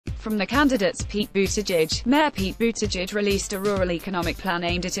from the candidates. Pete Buttigieg. Mayor Pete Buttigieg released a rural economic plan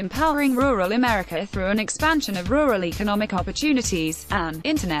aimed at empowering rural America through an expansion of rural economic opportunities, an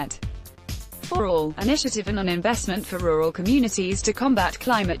Internet for All initiative and an investment for rural communities to combat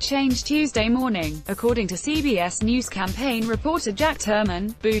climate change Tuesday morning. According to CBS News campaign reporter Jack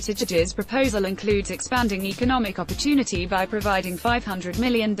Turman, Buttigieg's proposal includes expanding economic opportunity by providing $500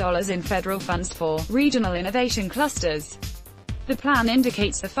 million in federal funds for regional innovation clusters. The plan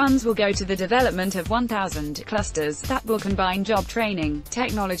indicates the funds will go to the development of 1,000 clusters that will combine job training,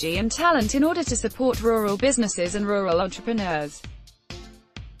 technology and talent in order to support rural businesses and rural entrepreneurs.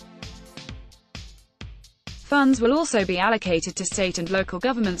 Funds will also be allocated to state and local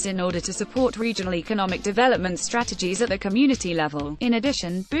governments in order to support regional economic development strategies at the community level. In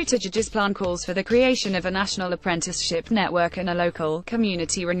addition, Buttigieg's plan calls for the creation of a national apprenticeship network and a local,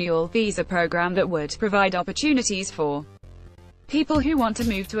 community renewal visa program that would provide opportunities for people who want to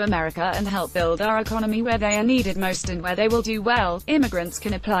move to America and help build our economy where they are needed most and where they will do well. Immigrants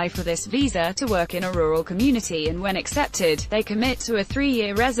can apply for this visa to work in a rural community, and when accepted, they commit to a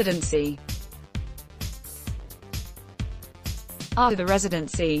 3-year residency. After the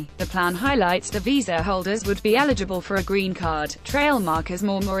residency, the plan highlights the visa holders would be eligible for a green card. Trail markers.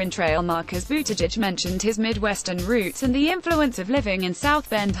 More in trail markers. Buttigieg mentioned his Midwestern roots and the influence of living in South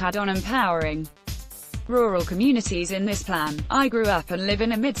Bend had on empowering rural communities in this plan. I grew up and live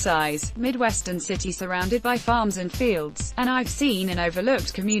in a mid-size, Midwestern city surrounded by farms and fields, and I've seen an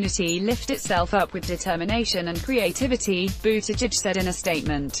overlooked community lift itself up with determination and creativity, Buttigieg said in a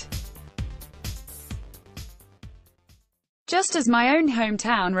statement. Just as my own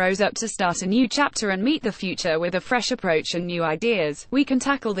hometown rose up to start a new chapter and meet the future with a fresh approach and new ideas, we can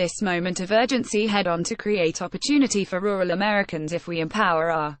tackle this moment of urgency head-on to create opportunity for rural Americans if we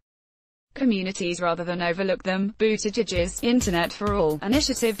empower our communities rather than overlook them. Buttigieg's Internet for All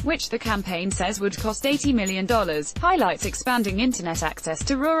initiative, which the campaign says would cost $80 million, highlights expanding Internet access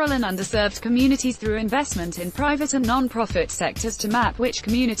to rural and underserved communities through investment in private and non-profit sectors to map which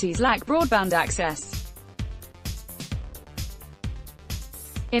communities lack broadband access.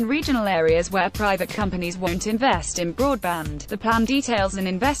 In regional areas where private companies won't invest in broadband, the plan details an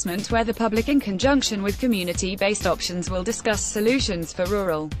investment where the public in conjunction with community-based options will discuss solutions for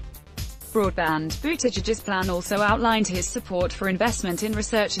rural broadband. Buttigieg's plan also outlined his support for investment in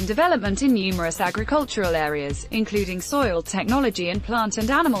research and development in numerous agricultural areas, including soil technology and plant and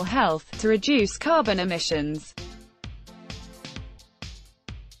animal health, to reduce carbon emissions.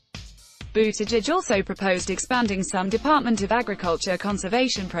 Buttigieg also proposed expanding some Department of Agriculture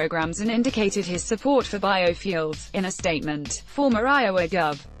conservation programs and indicated his support for biofuels. In a statement, former Iowa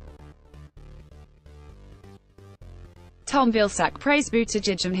Gov. Tom Vilsack praised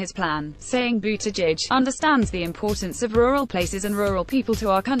Buttigieg and his plan, saying Buttigieg understands the importance of rural places and rural people to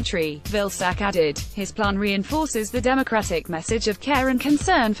our country. Vilsack added, his plan reinforces the Democratic message of care and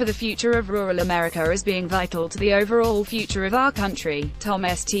concern for the future of rural America as being vital to the overall future of our country. Tom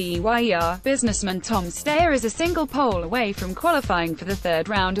Steyer, businessman Tom Steyer is a single poll away from qualifying for the third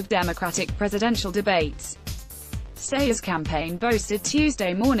round of Democratic presidential debates. Steyer's campaign boasted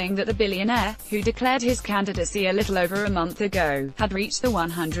Tuesday morning that the billionaire, who declared his candidacy a little over a month ago, had reached the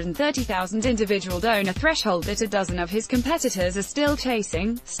 130,000 individual donor threshold that a dozen of his competitors are still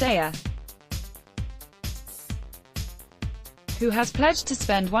chasing. Steyer, who has pledged to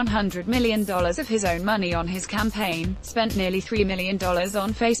spend $100 million of his own money on his campaign, spent nearly $3 million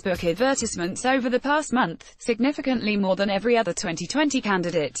on Facebook advertisements over the past month, significantly more than every other 2020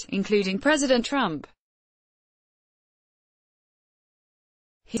 candidate, including President Trump.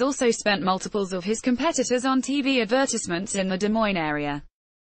 He's also spent multiples of his competitors on TV advertisements in the Des Moines area.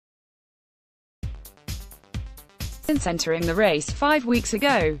 Since entering the race 5 weeks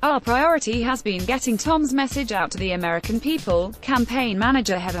ago, our priority has been getting Tom's message out to the American people, campaign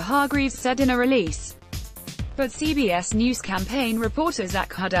manager Heather Hargreaves said in a release. But CBS News campaign reporter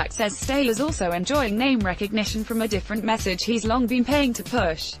Zach Hudak says Steyer's also enjoying name recognition from a different message he's long been paying to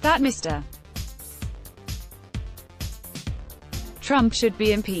push, that Mr. Trump should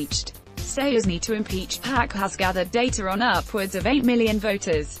be impeached. Steyer's need to impeach PAC has gathered data on upwards of 8 million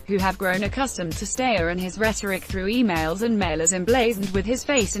voters, who have grown accustomed to Steyer and his rhetoric through emails and mailers emblazoned with his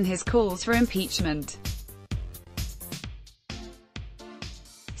face and his calls for impeachment.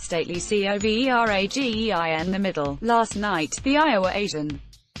 Stately COVERAGEIN the middle. Last night, the Iowa Asian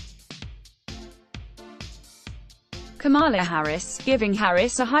Kamala Harris, giving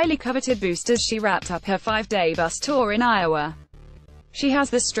Harris a highly coveted boost as she wrapped up her 5-day bus tour in Iowa. She has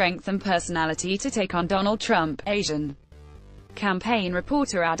the strength and personality to take on Donald Trump. Asian campaign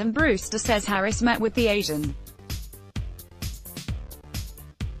reporter Adam Brewster says Harris met with the Asian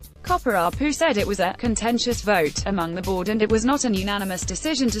Koparapu said it was a contentious vote among the board and it was not an unanimous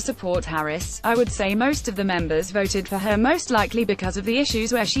decision to support Harris. I would say most of the members voted for her, most likely because of the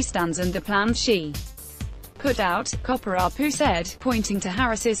issues where she stands and the plans she put out, Koparapu said, pointing to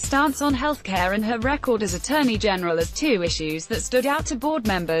Harris's stance on healthcare and her record as Attorney General as two issues that stood out to board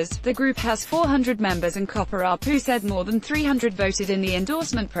members. The group has 400 members and Koparapu said more than 300 voted in the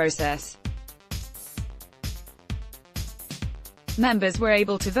endorsement process. Members were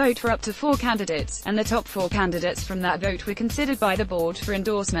able to vote for up to 4 candidates, and the top 4 candidates from that vote were considered by the board for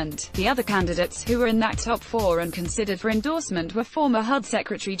endorsement. The other candidates who were in that top 4 and considered for endorsement were former HUD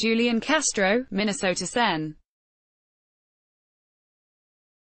Secretary Julian Castro, Minnesota Sen.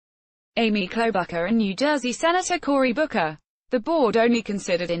 Amy Klobuchar and New Jersey Senator Cory Booker. The board only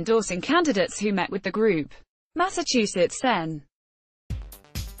considered endorsing candidates who met with the group. Massachusetts Sen.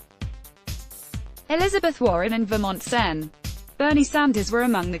 Elizabeth Warren and Vermont Sen. Bernie Sanders were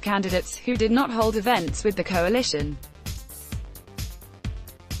among the candidates who did not hold events with the coalition.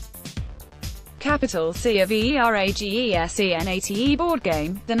 Capital C-of-E-R-A-G-E-S-E-N-A-T-E board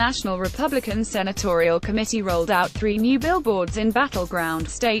game. The National Republican Senatorial Committee rolled out 3 new billboards in battleground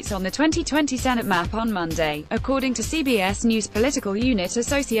states on the 2020 Senate map on Monday, according to CBS News political unit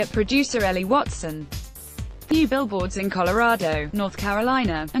associate producer Ellie Watson. New billboards in Colorado, North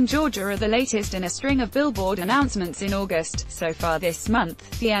Carolina, and Georgia are the latest in a string of billboard announcements in August. So far this month,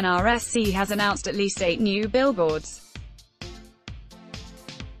 the NRSC has announced at least 8 new billboards.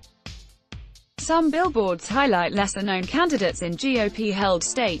 Some billboards highlight lesser-known candidates in GOP-held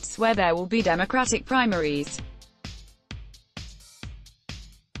states where there will be Democratic primaries.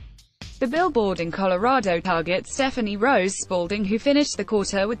 The billboard in Colorado targets Stephanie Rose Spalding, who finished the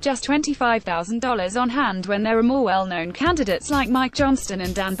quarter with just $25,000 on hand when there are more well-known candidates like Mike Johnston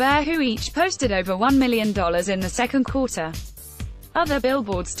and Dan Baer who each posted over $1 million in the second quarter. Other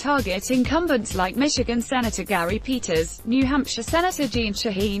billboards target incumbents like Michigan Senator Gary Peters, New Hampshire Senator Jeanne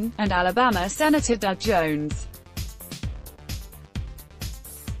Shaheen, and Alabama Senator Doug Jones.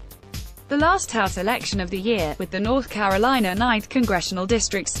 The last House election of the year, with the North Carolina 9th Congressional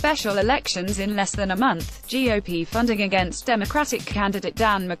District special elections in less than a month, GOP funding against Democratic candidate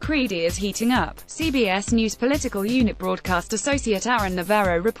Dan McCready is heating up. CBS News political unit broadcast associate Aaron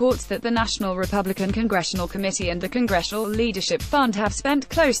Navarro reports that the National Republican Congressional Committee and the Congressional Leadership Fund have spent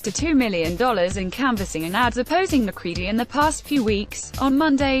close to $2 million in canvassing and ads opposing McCready in the past few weeks. On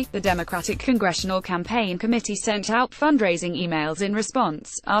Monday, the Democratic Congressional Campaign Committee sent out fundraising emails in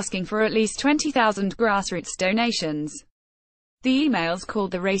response, asking for at least 20,000 grassroots donations. The emails called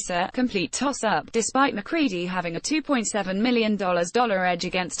the race a complete toss-up, despite McCready having a $2.7 million edge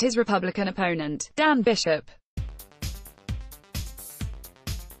against his Republican opponent, Dan Bishop.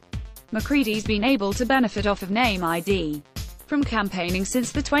 McCready's been able to benefit off of name ID from campaigning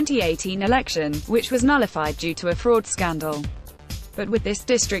since the 2018 election, which was nullified due to a fraud scandal. But with this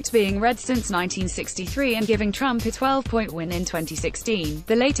district being red since 1963 and giving Trump a 12-point win in 2016,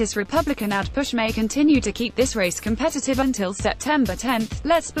 the latest Republican ad push may continue to keep this race competitive until September 10.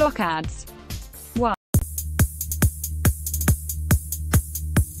 Let's block ads.